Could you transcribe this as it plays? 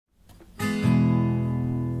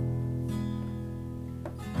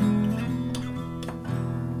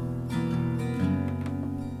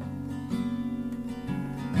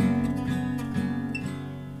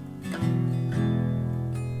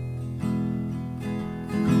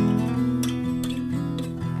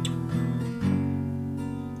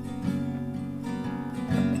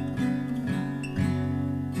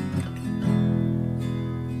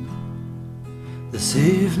This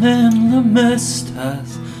evening the mist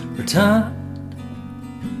has returned,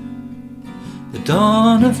 the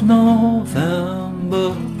dawn of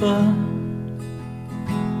November burned,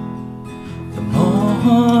 the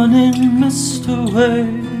morning mist away,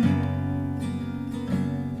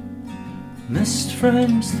 mist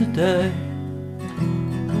frames the day.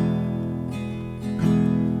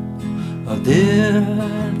 Oh dear,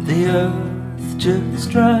 the earth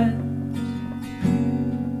just rides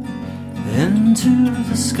into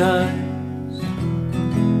the skies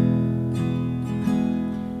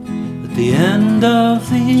at the end of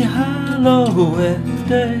the hallowed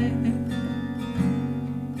day.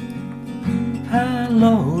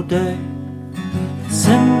 Hallowed day,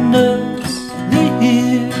 cinders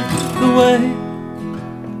lead the way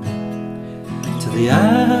to the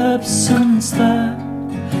absence that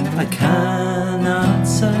I cannot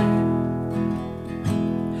say,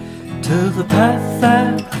 to the path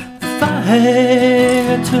that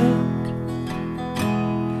fire took,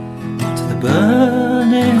 to the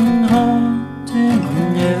burning,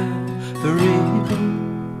 haunting every book,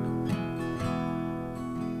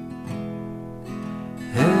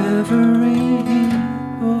 every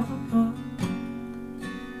book.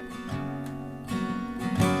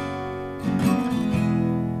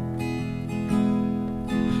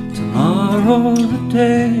 Tomorrow the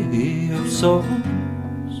day of souls,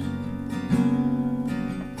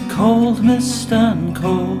 cold mist and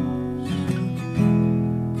coals,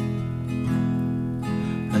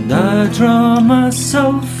 and I draw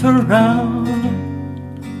myself around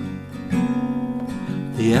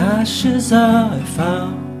the ashes I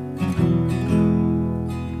found,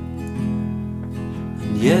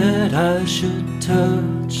 and yet I should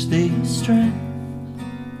touch these strings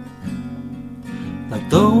like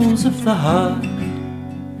those of the heart.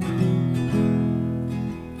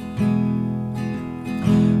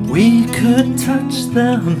 We could touch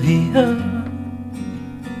them here,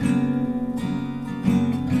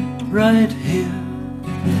 right here.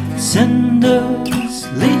 Cinders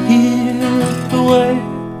lead the way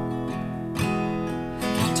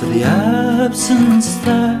to the absence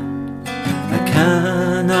that I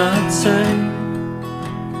cannot say,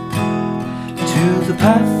 to the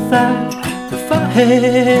path that the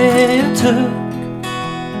fire took,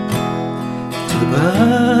 to the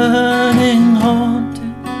burning haunting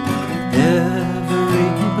every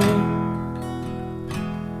book,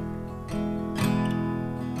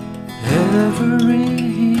 every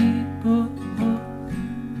book.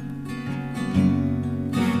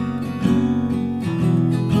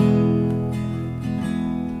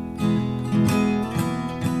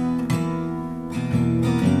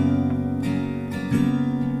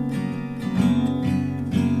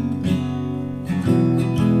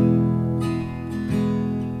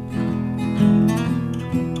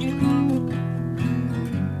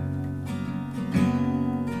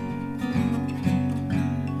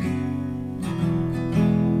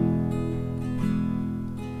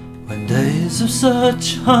 When days of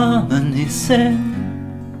such harmony sing,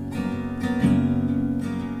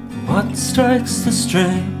 what strikes the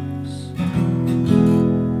strings?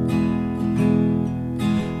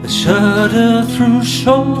 A shudder through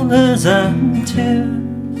shoulders and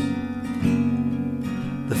tears,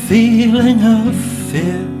 the feeling of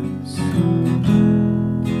fears,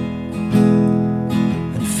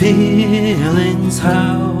 and feelings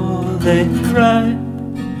how they rise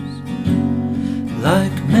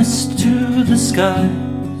like mist to the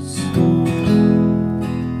skies.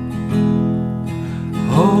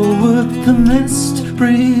 Oh, would the mist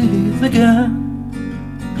breathe again?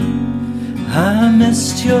 I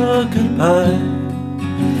missed your goodbye.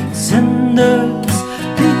 Cinders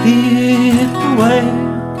lead the way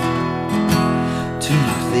to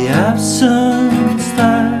the absence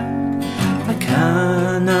that I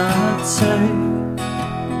cannot say,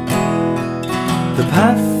 the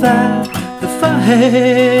path that the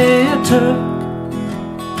fire took,